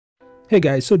Hey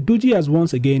guys, so Doogee has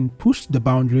once again pushed the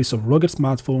boundaries of rugged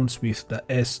smartphones with the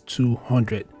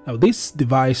S200. Now this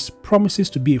device promises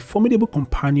to be a formidable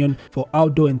companion for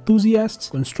outdoor enthusiasts,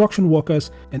 construction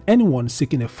workers, and anyone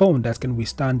seeking a phone that can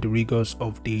withstand the rigors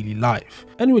of daily life.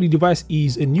 Anyway, the device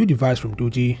is a new device from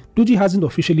Doogee. Doogee hasn't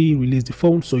officially released the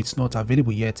phone, so it's not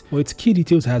available yet, but its key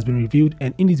details has been revealed,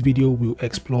 and in this video we'll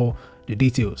explore the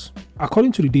details.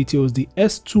 According to the details, the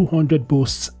S200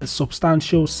 boasts a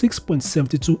substantial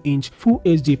 6.72-inch Full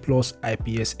HD Plus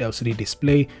IPS LCD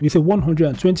display with a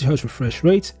 120Hz refresh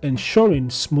rate, ensuring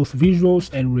smooth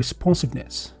visuals and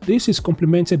responsiveness. This is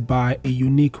complemented by a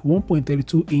unique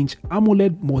 1.32-inch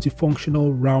AMOLED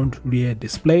multifunctional round rear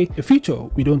display, a feature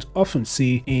we don't often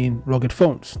see in rugged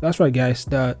phones. That's right guys,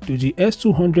 the Doogee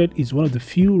S200 is one of the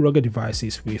few rugged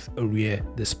devices with a rear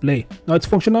display. Now its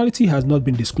functionality has not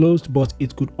been disclosed, but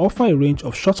it could offer a range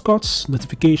of shortcuts,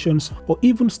 notifications, or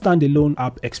even standalone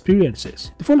app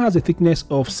experiences. The phone has a thickness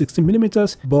of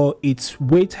 16mm, but its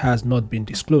weight has not been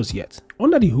disclosed yet.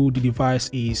 Under the hood, the device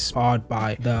is powered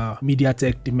by the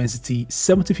MediaTek Dimensity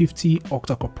 7050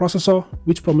 octa-core processor,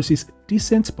 which promises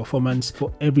decent performance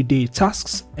for everyday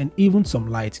tasks and even some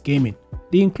light gaming.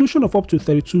 The inclusion of up to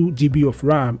 32GB of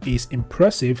RAM is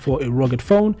impressive for a rugged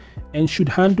phone and should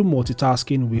handle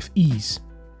multitasking with ease.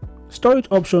 Storage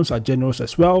options are generous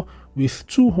as well, with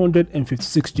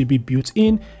 256GB built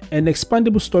in and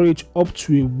expandable storage up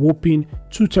to a whopping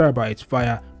 2TB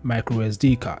via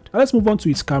microSD card. Now let's move on to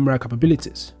its camera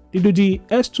capabilities. The Doogee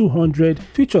S200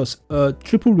 features a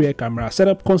triple rear camera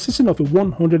setup consisting of a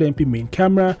 100MP main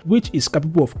camera, which is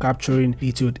capable of capturing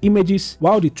detailed images,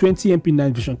 while the 20MP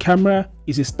night vision camera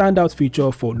is a standout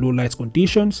feature for low light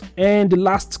conditions, and the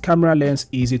last camera lens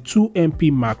is a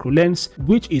 2MP macro lens,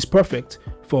 which is perfect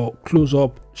for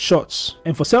close-up shots.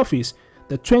 And for selfies,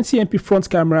 the 20MP front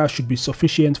camera should be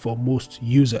sufficient for most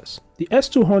users. The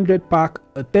S200 packs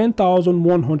a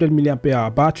 10,100 mAh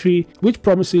battery, which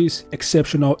promises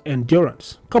exceptional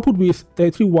endurance. Coupled with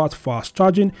 33-watt fast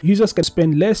charging, users can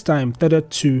spend less time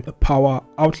tethered to a power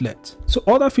outlet. So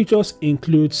other features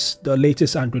includes the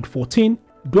latest Android 14,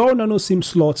 dual nano SIM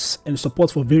slots, and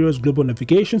support for various global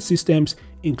navigation systems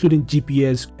including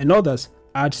GPS and others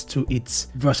adds to its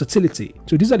versatility.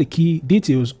 So these are the key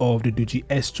details of the Doogee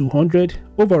S200.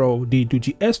 Overall, the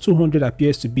Doogee S200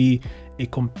 appears to be a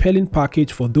compelling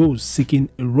package for those seeking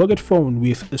a rugged phone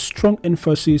with a strong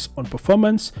emphasis on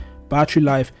performance, battery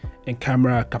life, and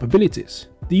camera capabilities.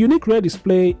 The unique rear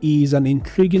display is an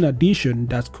intriguing addition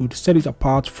that could set it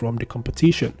apart from the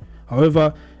competition.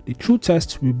 However, the true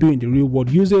test will be in the real-world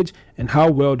usage and how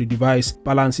well the device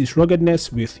balances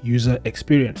ruggedness with user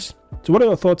experience. So what are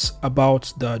your thoughts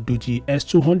about the Doogee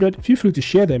S200? Feel free to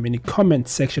share them in the comment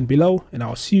section below, and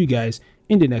I'll see you guys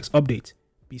in the next update.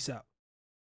 Peace out.